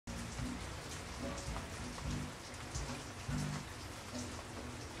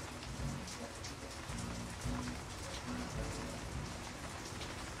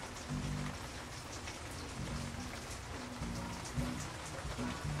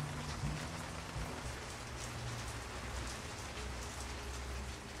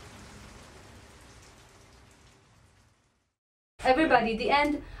everybody, the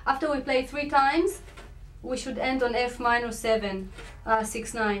end, after we play 3 times, we should end on F minor 7,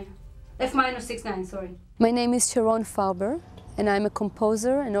 6, 9. F minor 6, 9, sorry. My name is Sharon Farber, and I'm a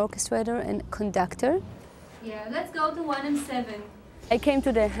composer, an orchestrator, and conductor. Yeah, let's go to 1 and 7. I came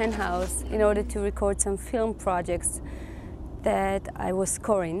to the Hen House in order to record some film projects that I was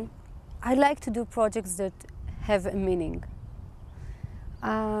scoring. I like to do projects that have a meaning.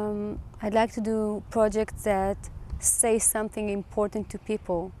 I'd like to do projects that say something important to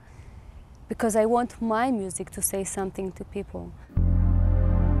people, because I want my music to say something to people.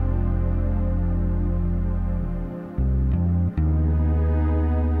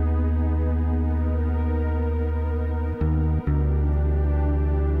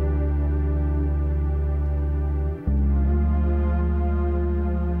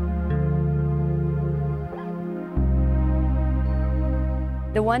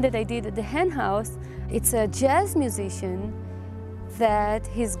 The one that I did at the Hen House, it's a jazz musician that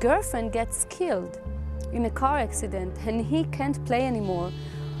his girlfriend gets killed in a car accident and he can't play anymore.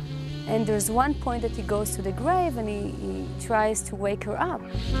 And there's one point that he goes to the grave and he tries to wake her up.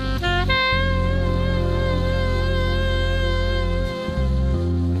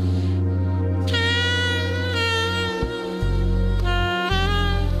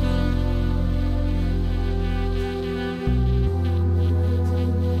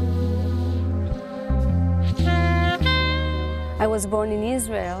 I was born in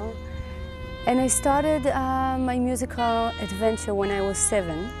Israel, and I started my musical adventure when I was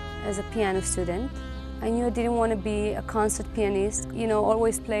 7 as a piano student. I knew I didn't want to be a concert pianist, you know,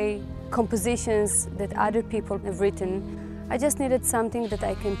 always play compositions that other people have written. I just needed something that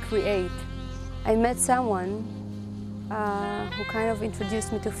I can create. I met someone who kind of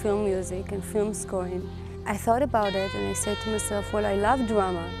introduced me to film music and film scoring. I thought about it and I said to myself, well, I love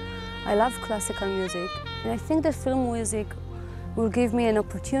drama, I love classical music, and I think that film music will give me an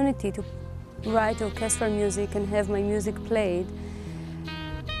opportunity to write orchestral music and have my music played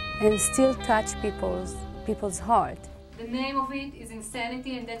and still touch people's heart. The name of it is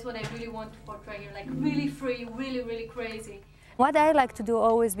Insanity, and that's what I really want to portray here, like really free, really, really crazy. What I like to do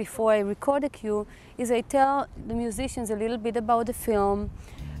always before I record a cue is I tell the musicians a little bit about the film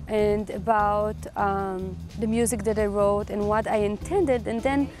and about the music that I wrote and what I intended, and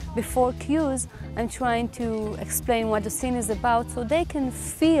then before cues I'm trying to explain what the scene is about so they can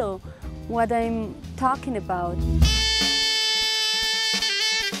feel what I'm talking about.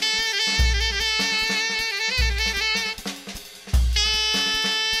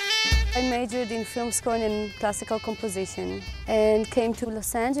 I majored in film scoring and classical composition and came to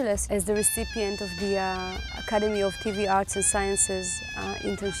Los Angeles as the recipient of the Academy of TV Arts and Sciences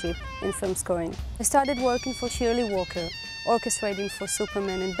internship in film scoring. I started working for Shirley Walker, orchestrating for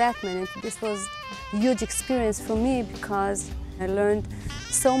Superman and Batman, and this was a huge experience for me because I learned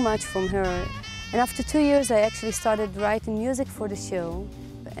so much from her. And after 2 years I actually started writing music for the show.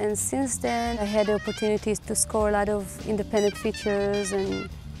 And since then I had the opportunities to score a lot of independent features and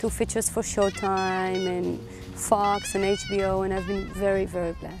 2 features for Showtime and Fox and HBO, and I've been very,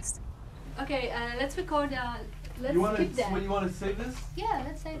 very blessed. Okay, let's record, let's keep that. You want to save this? Yeah,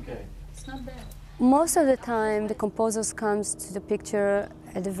 let's save it. It's not bad. Most of the time, the composers comes to the picture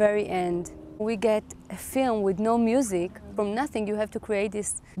at the very end. We get a film with no music. From nothing, you have to create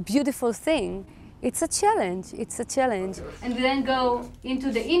this beautiful thing. It's a challenge, it's a challenge. And then go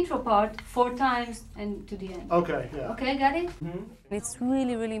into the intro part 4 times and to the end. Okay, yeah. Okay, got it? Mm-hmm. It's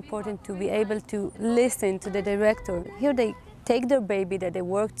really, really important to be able to listen to the director. Here they take their baby that they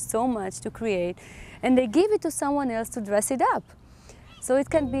worked so much to create and they give it to someone else to dress it up. So it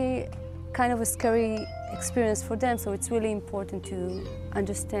can be kind of a scary experience for them, so it's really important to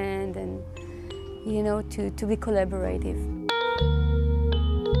understand and, you know, to be collaborative.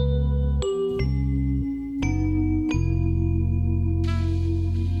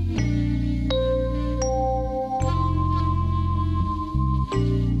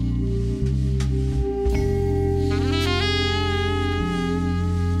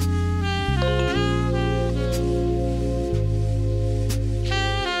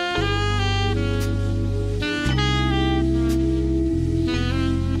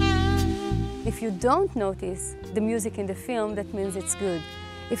 If you don't notice the music in the film, that means it's good.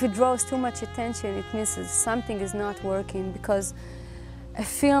 If it draws too much attention, it means that something is not working, because a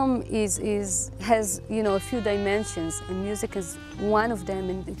film has, you know, a few dimensions, and music is one of them,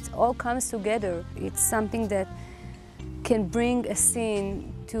 and it all comes together. It's something that can bring a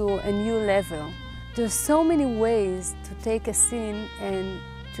scene to a new level. There's so many ways to take a scene and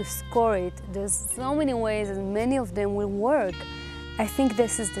to score it. There's so many ways, and many of them will work. I think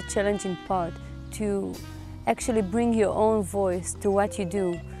this is the challenging part, to actually bring your own voice to what you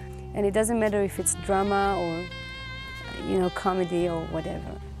do. And it doesn't matter if it's drama or, comedy or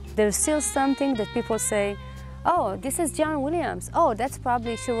whatever. There's still something that people say, oh, this is John Williams. Oh, that's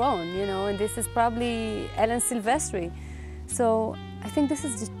probably Sharon, and this is probably Alan Silvestri. So I think this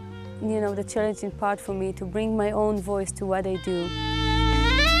is the challenging part for me, to bring my own voice to what I do.